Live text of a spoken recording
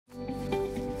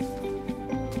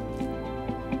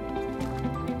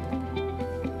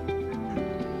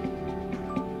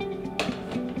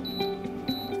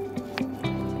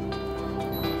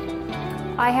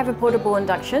I have a portable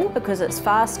induction because it's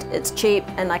fast, it's cheap,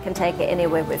 and I can take it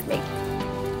anywhere with me.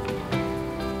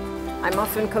 I'm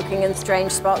often cooking in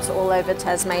strange spots all over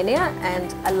Tasmania,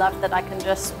 and I love that I can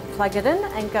just plug it in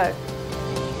and go.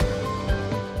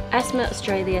 Asthma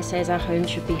Australia says our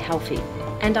homes should be healthy,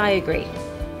 and I agree.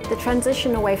 The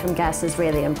transition away from gas is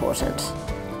really important.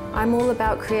 I'm all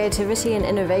about creativity and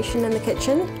innovation in the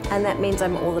kitchen, and that means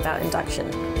I'm all about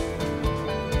induction.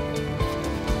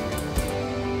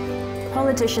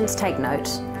 Politicians take note.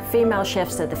 Female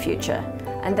chefs are the future,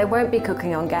 and they won't be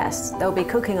cooking on gas, they'll be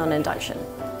cooking on induction.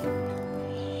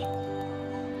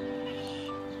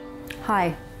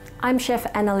 Hi, I'm Chef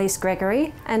Analiese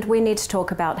Gregory, and we need to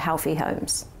talk about healthy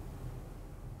homes.